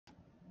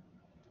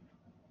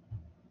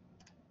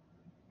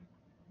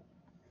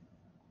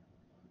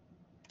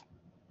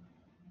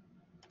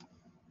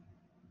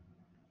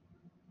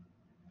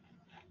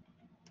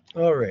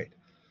All right.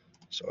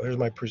 So here's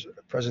my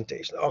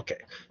presentation. Okay.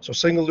 So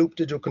single loop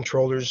digital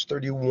controllers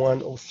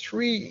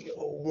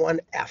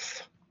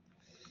 310301F.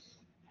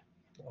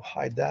 I'll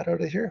hide that out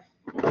of here.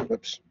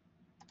 Whoops.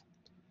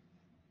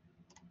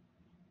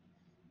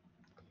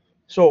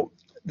 So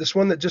this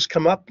one that just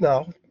come up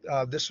now,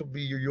 this will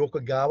be your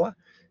Yokogawa,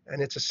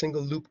 and it's a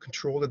single loop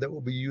controller that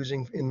we'll be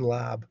using in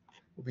lab.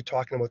 We'll be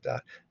talking about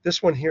that.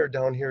 This one here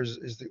down here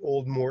is the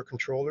old Moore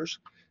controllers,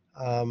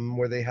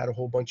 where they had a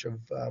whole bunch of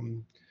uh,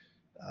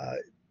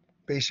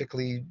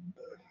 basically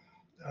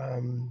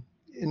um,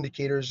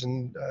 indicators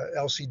and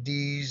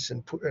LCDs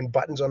and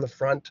buttons on the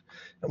front,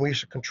 and we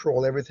used to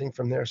control everything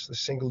from there. So the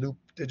single loop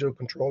digital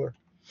controller.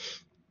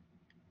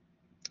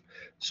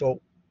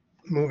 So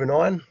moving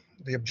on,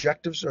 the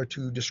objectives are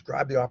to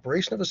describe the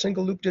operation of a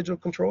single loop digital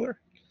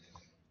controller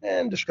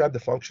and describe the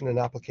function and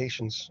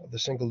applications of the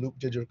single loop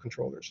digital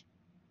controllers.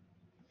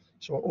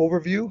 So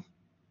overview,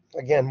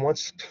 again,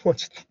 once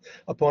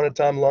upon a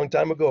time, long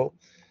time ago,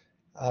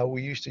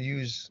 we used to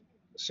use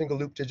single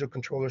loop digital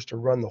controllers to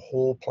run the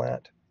whole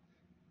plant.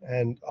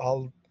 And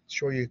I'll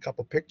show you a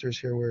couple pictures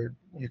here where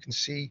you can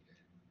see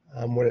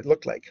what it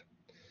looked like.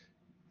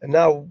 And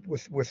now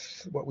with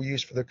what we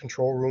use for the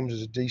control rooms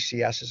is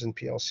DCSs and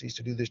PLCs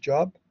to do this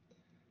job.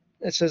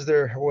 It says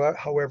there,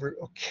 however,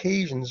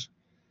 occasions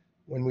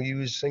when we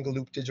use single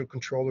loop digital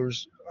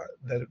controllers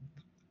that are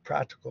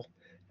practical,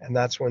 and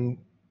that's when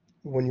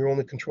you're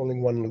only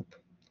controlling one loop.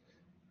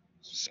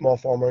 Small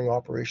farming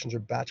operations or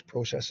batch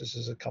processes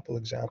is a couple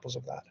examples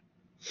of that.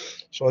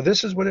 So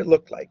this is what it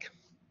looked like.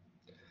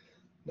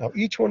 Now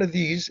each one of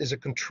these is a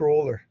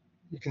controller.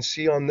 You can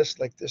see on this,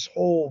 like this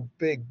whole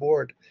big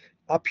board.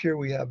 Up here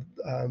we have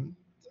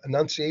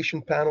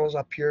annunciation panels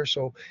up here.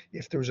 So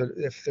if there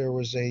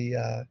was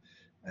a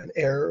an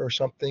error or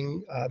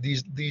something,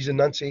 these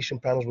annunciation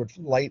panels would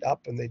light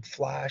up and they'd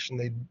flash and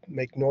they'd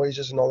make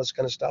noises and all this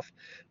kind of stuff.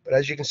 But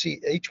as you can see,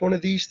 each one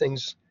of these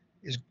things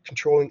is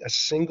controlling a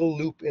single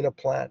loop in a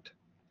plant.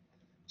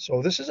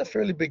 So this is a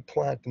fairly big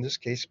plant in this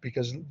case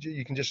because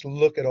you can just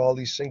look at all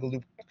these single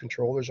loop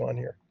controllers on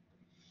here.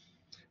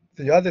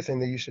 The other thing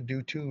they used to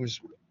do too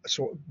is,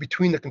 so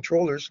between the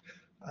controllers,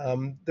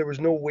 there was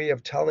no way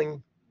of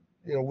telling,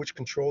 which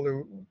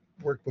controller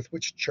worked with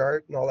which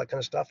chart and all that kind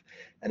of stuff.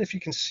 And if you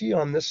can see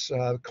on this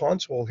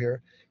console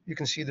here, you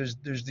can see there's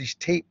these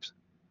tapes,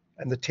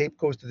 and the tape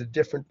goes to the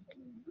different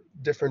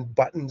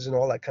buttons and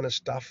all that kind of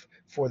stuff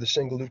for the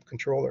single loop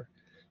controller.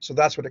 So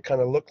that's what it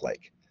kind of looked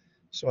like.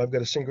 So I've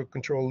got a single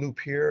control loop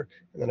here,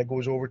 and then it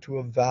goes over to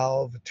a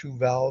valve, two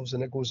valves,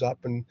 and it goes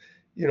up, and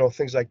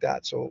things like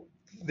that. So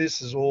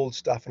this is old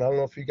stuff, and I don't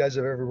know if you guys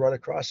have ever run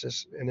across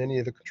this in any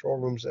of the control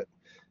rooms that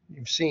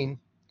you've seen.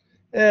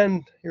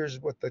 And here's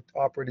what the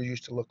operator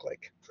used to look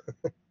like.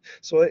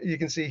 So you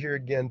can see here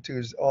again too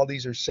is all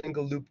these are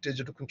single loop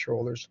digital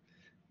controllers,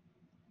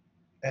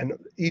 and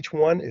each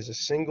one is a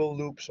single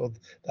loop. So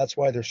that's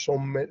why there's so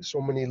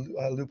many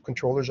loop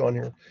controllers on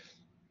here,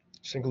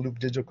 single loop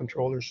digital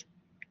controllers.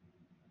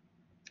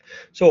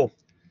 So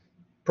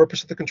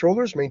purpose of the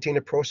controllers: maintain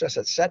a process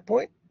at set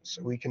point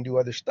so we can do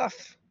other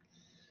stuff.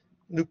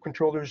 Loop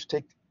controllers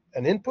take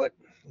an input,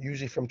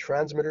 usually from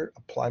transmitter,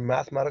 apply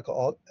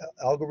mathematical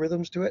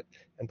algorithms to it,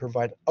 and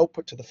provide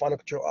output to the final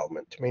control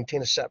element to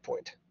maintain a set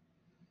point.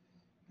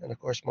 And of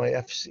course, my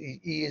FCE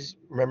is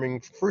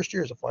remembering first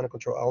year as a final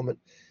control element,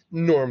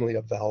 normally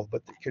a valve,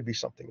 but it could be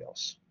something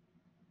else.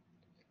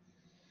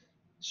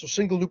 So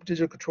single loop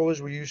digital controllers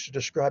were used to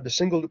describe the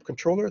single loop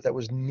controller that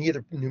was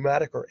neither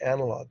pneumatic or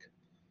analog,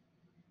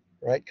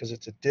 right? Because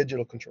it's a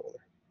digital controller.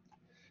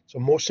 So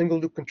most single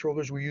loop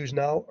controllers we use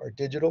now are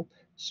digital.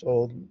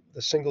 So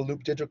the single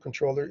loop digital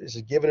controller is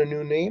given a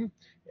new name,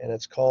 and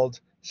it's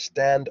called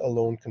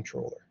standalone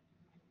controller.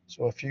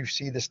 So if you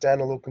see the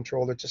standalone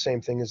controller, it's the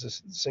same thing as a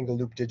single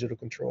loop digital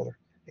controller,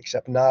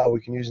 except now we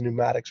can use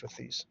pneumatics with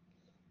these.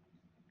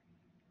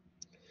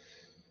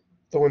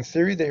 Though in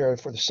theory they are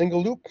for the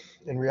single loop,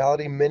 in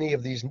reality many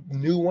of these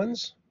new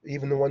ones,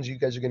 even the ones you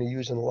guys are going to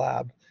use in the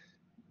lab,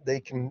 they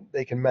can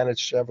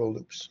manage several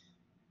loops.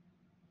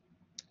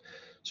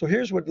 So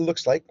here's what it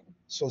looks like.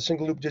 So the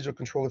single loop digital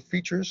controller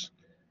features,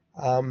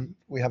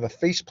 we have a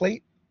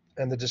faceplate,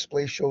 and the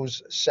display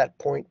shows set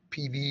point,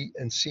 PV,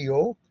 and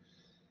CO.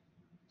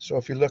 So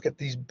if you look at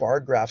these bar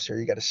graphs here,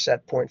 you got a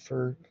set point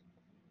for,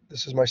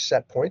 this is my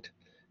set point,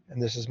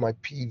 and this is my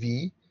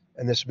PV,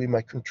 and this will be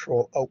my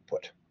control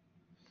output.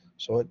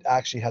 So it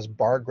actually has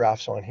bar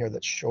graphs on here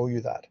that show you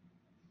that,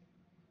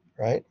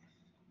 right?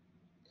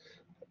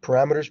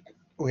 Parameters,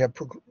 we have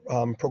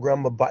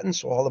programmable buttons.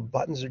 So all the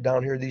buttons are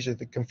down here. These are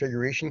the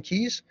configuration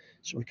keys.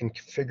 So we can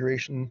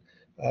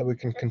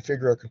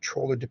configure our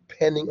controller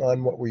depending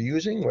on what we're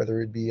using, whether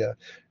it be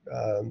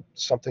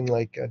something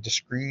like a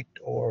discrete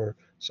or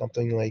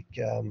something like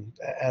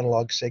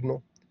analog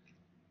signal.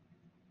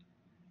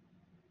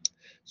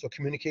 So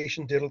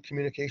digital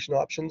communication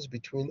options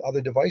between other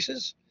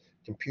devices,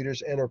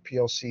 computers, and or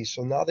PLCs.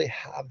 So now they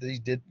have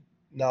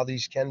now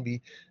these can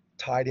be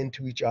tied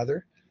into each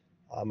other.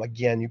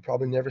 Again, you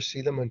probably never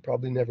see them and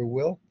probably never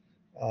will,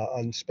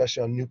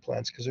 especially on new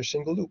plants because they're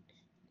single loop.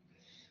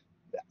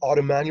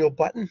 Auto manual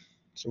button.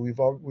 So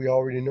we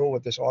already know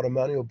what this auto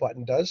manual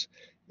button does.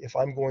 If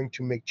I'm going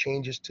to make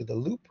changes to the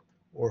loop,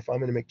 or if I'm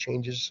going to make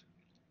changes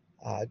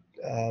uh,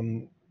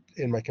 um,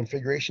 in my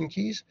configuration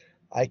keys,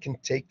 I can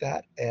take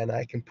that and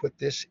I can put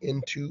this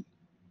into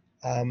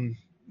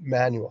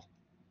manual.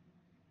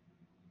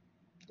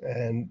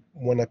 And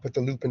when I put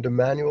the loop into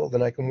manual,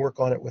 then I can work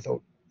on it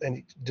without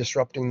any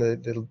disrupting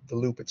the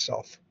loop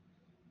itself.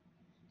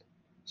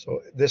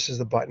 So this is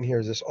the button here,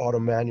 is this auto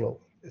manual.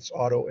 It's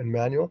auto and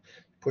manual.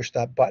 Push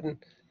that button.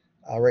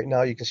 Right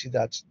now you can see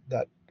that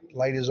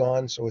light is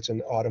on, so it's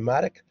an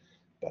automatic.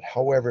 But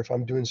however, if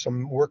I'm doing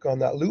some work on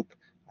that loop,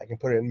 I can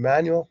put it in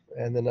manual,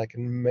 and then I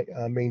can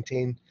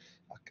maintain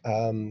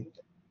um,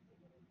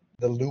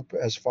 the loop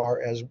as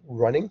far as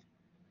running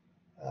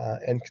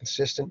and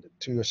consistent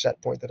to a set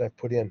point that I've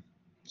put in.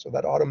 So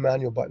that auto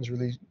manual button is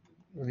really,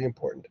 really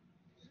important.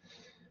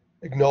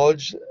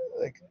 Acknowledge,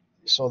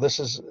 so this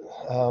is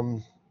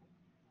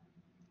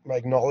my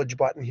acknowledge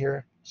button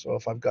here. So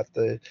if I've got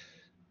the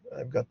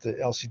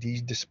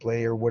LCD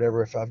display or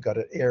whatever, if I've got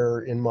an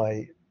error in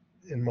my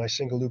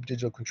single loop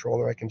digital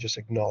controller, I can just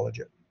acknowledge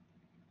it.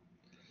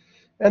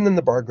 And then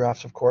the bar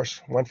graphs, of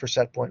course, one for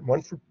set point,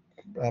 one for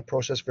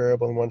process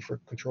variable, and one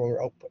for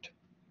controller output.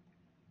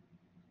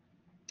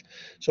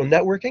 So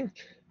networking,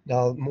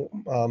 now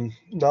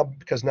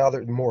because now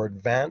they're more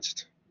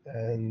advanced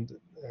and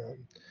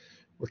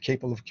we're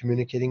capable of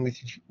communicating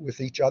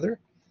with each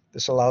other.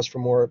 This allows for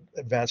more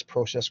advanced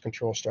process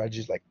control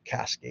strategies like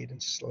cascade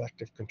and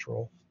selective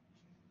control.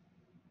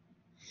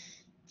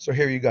 So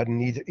here you got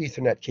an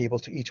Ethernet cable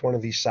to each one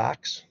of these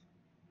SACs.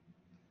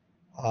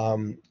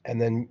 And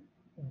then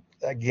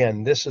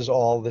again, this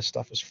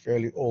stuff is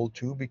fairly old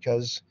too,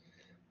 because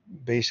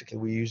basically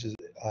we use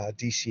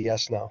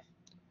DCS now.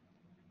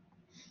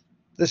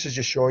 This is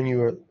just showing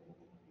you a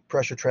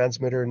pressure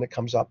transmitter, and it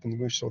comes up and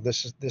moves. So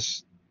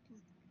this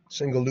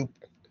single loop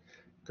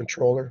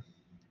controller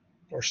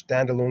or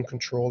standalone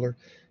controller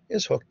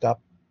is hooked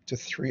up to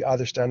 3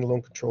 other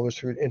standalone controllers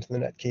through an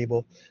Ethernet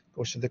cable,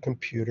 goes to the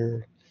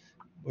computer.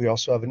 We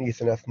also have an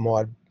Ethernet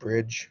mod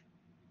bridge.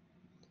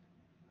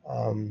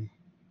 And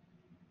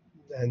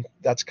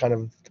that's kind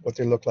of what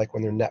they look like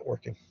when they're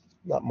networking.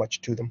 Not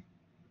much to them.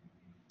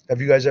 Have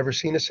you guys ever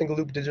seen a single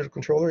loop digital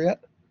controller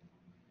yet?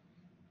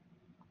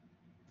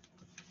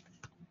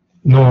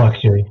 No,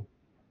 actually.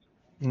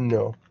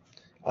 No.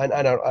 I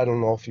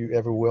don't know if you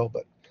ever will,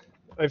 but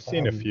I've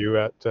seen a few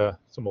at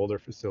some older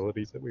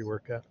facilities that we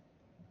work at.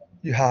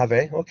 You have,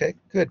 eh? Okay,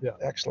 good. Yeah.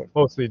 Excellent.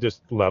 Mostly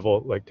just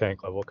level, like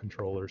tank level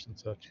controllers and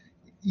such.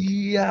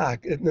 Yeah,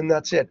 and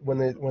that's it. When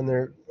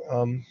they're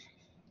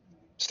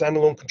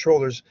standalone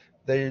controllers,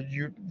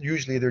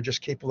 usually they're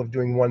just capable of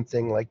doing one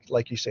thing,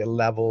 like you say,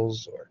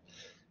 levels or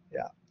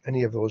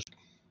any of those.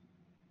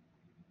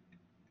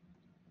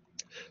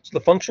 So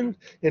the function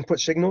input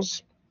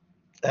signals,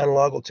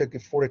 analog will take a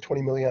 4 to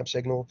 20 milliamp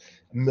signal,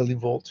 a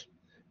millivolt.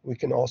 We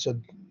can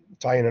also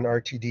tie in an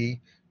RTD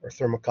or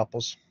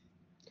thermocouples.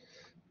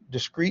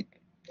 Discrete,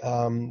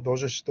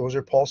 those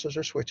are pulses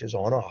or switches,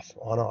 on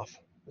off,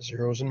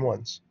 zeros and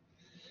ones.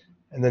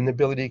 And then the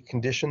ability to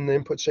condition the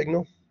input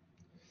signal.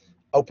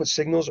 Output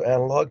signals are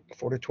analog,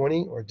 4 to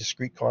 20, or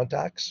discrete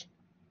contacts.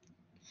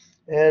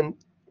 And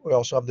we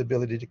also have the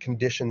ability to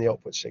condition the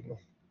output signal.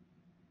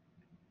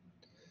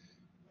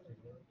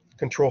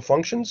 Control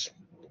functions,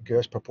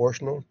 Garris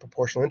proportional,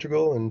 proportional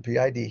integral, and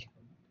PID.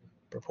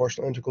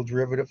 Proportional integral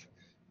derivative,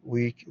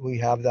 we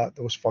have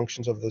those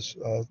functions of the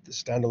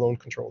standalone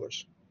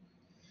controllers.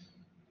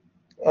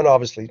 And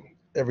obviously,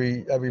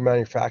 every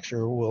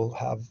manufacturer will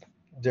have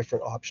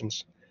different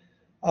options.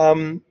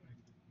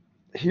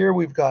 Here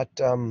we've got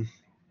the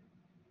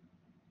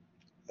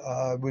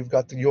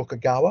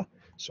Yokogawa,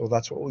 so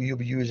that's what you'll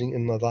be using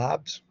in the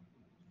labs,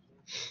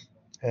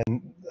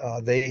 and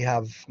they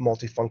have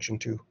multifunction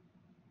too.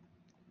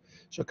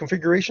 So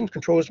configuration,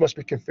 controllers must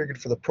be configured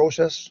for the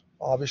process,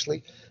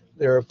 obviously,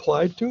 they're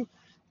applied to.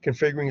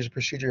 Configuring is a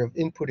procedure of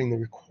inputting the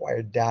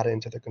required data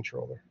into the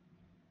controller.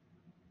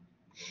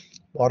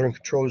 Modern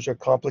controllers are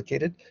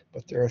complicated,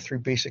 but there are 3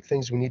 basic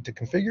things we need to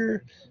configure.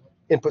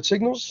 Input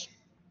signals.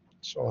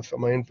 So if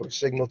my input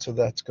signal to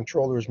that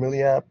controller is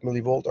milliamp,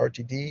 millivolt,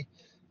 RTD,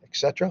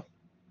 etc.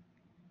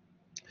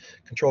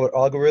 Controller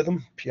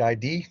algorithm,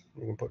 PID. You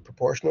can put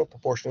proportional,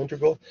 proportional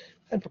integral,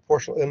 and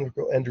proportional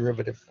integral and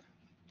derivative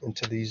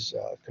into these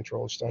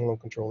controllers, standalone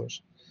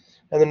controllers.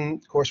 And then,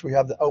 of course, we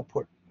have the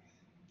output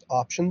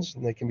options,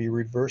 and they can be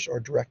reverse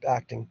or direct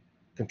acting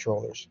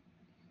controllers.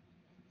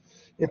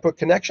 Input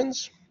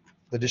connections,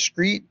 the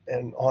discrete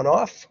and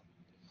on-off,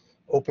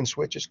 open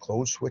switches,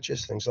 closed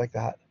switches, things like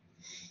that.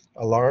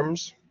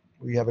 Alarms,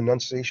 we have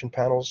enunciation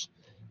panels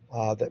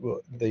that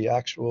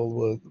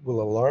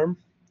will alarm.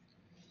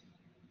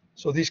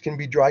 So these can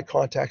be dry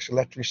contacts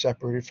electrically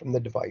separated from the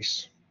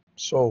device.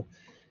 So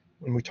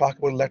when we talk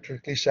about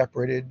electrically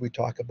separated, we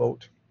talk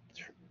about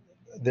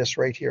this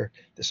right here,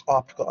 this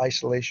optical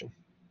isolation,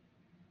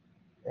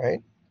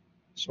 right?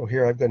 So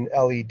here I've got an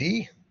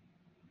LED,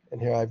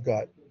 and here I've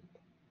got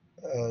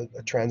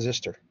a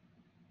transistor.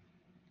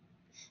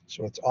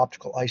 So it's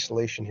optical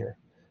isolation here.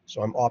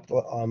 So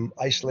I'm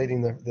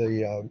isolating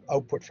the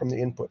output from the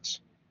inputs.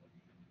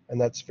 And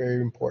that's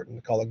very important.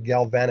 We call it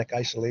galvanic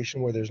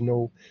isolation, where there's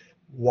no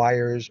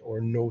wires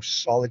or no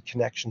solid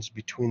connections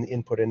between the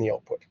input and the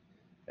output.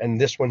 And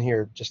this one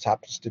here just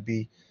happens to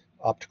be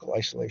optical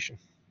isolation.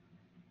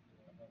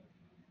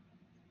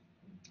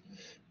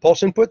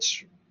 Pulse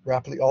inputs,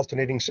 rapidly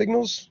alternating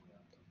signals.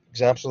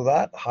 Examples of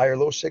that, high or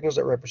low signals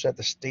that represent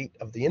the state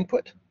of the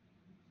input.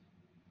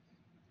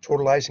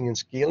 Totalizing and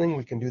scaling,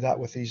 we can do that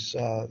with these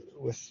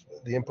with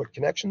the input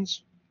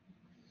connections.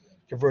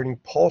 Converting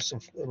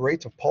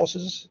rates of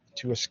pulses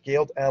to a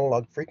scaled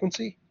analog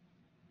frequency.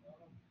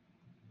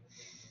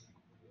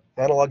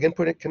 Analog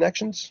input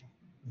connections,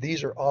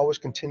 these are always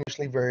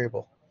continuously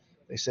variable.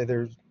 They say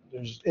there's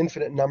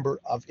infinite number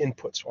of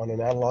inputs on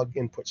an analog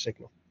input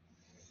signal.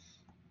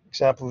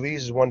 Example of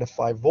these is 1 to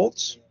 5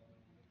 volts,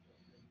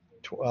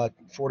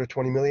 4 to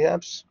 20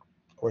 milliamps.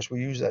 Of course,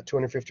 we use that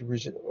 250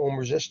 ohm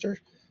resistor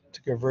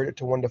to convert it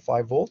to 1 to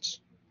 5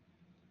 volts.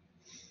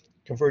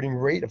 Converting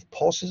rate of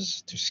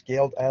pulses to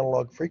scaled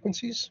analog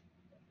frequencies.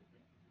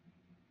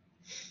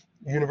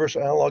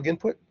 Universal analog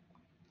input,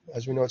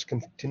 as we know, it's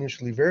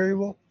continuously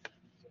variable.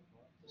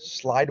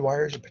 Slide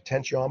wires or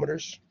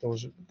potentiometers,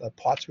 those are the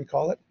pots we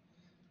call it.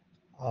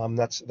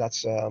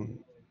 That's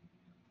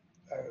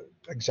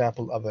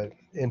example of an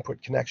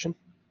input connection.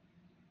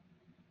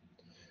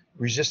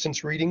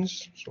 Resistance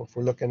readings, so if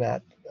we're looking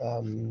at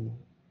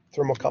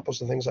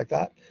thermocouples and things like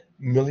that.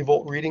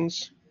 Millivolt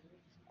readings,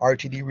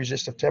 RTD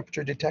resistive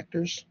temperature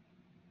detectors,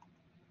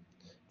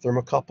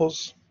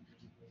 thermocouples.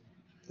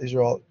 These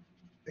are all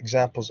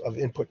examples of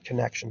input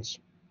connections.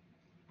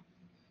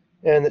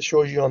 And it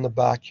shows you on the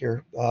back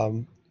here,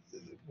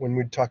 when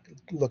we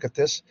look at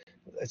this,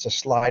 it's a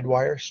slide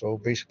wire, so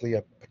basically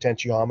a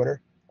potentiometer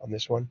on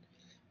this one.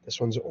 This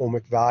one's an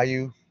ohmic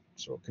value,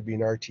 so it could be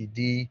an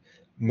RTD,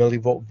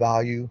 millivolt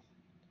value.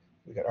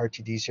 We got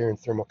RTDs here and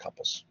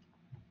thermocouples.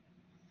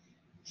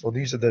 So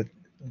these are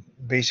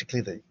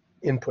basically the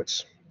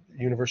inputs,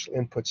 universal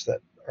inputs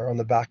that are on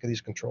the back of these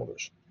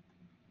controllers.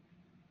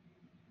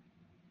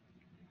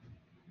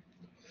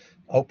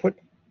 Output,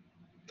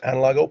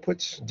 analog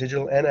outputs,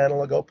 digital and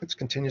analog outputs,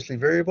 continuously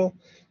variable.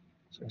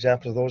 So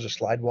examples of those are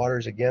slide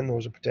wires. Again,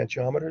 those are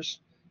potentiometers.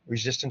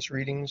 Resistance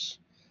readings,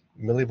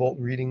 millivolt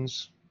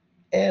readings,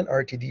 and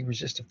RTD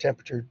resistive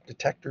temperature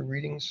detector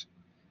readings.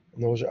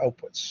 And those are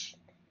outputs.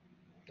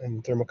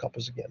 And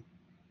thermocouples again.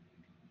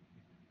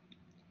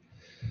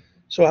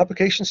 So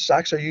applications,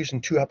 SACs are used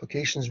in 2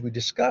 applications we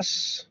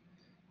discuss.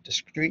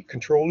 Discrete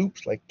control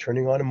loops, like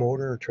turning on a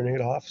motor or turning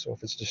it off. So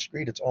if it's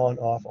discrete, it's on,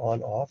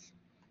 off.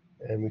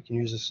 And we can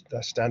use a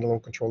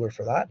standalone controller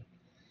for that.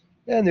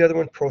 And the other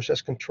one,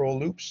 process control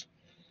loops,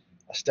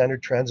 a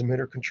standard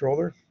transmitter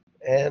controller,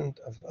 and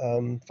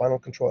a final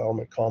control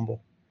element combo.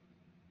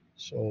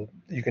 So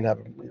you can have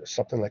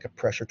something like a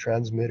pressure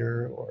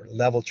transmitter or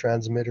level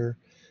transmitter,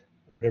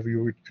 whatever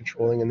you were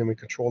controlling, and then we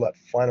control that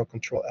final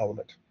control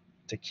element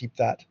to keep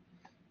that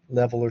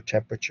level or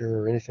temperature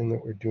or anything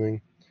that we're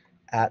doing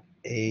at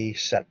a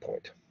set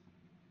point.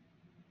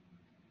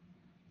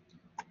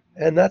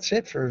 And that's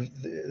it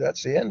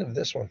that's the end of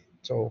this one.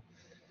 So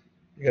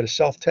you got a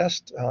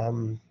self-test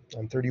on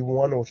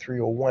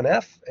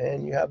 310301F,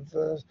 and you have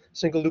a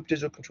single loop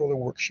digital controller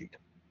worksheet.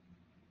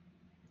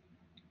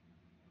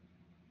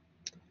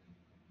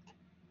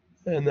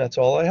 And that's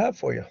all I have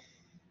for you.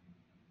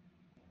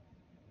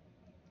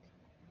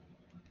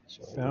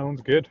 So,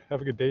 Sounds good.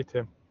 Have a good day,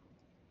 Tim.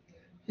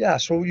 yeah,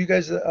 so you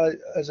guys,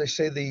 as I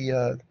say,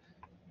 the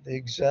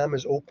exam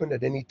is open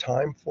at any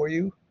time for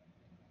you.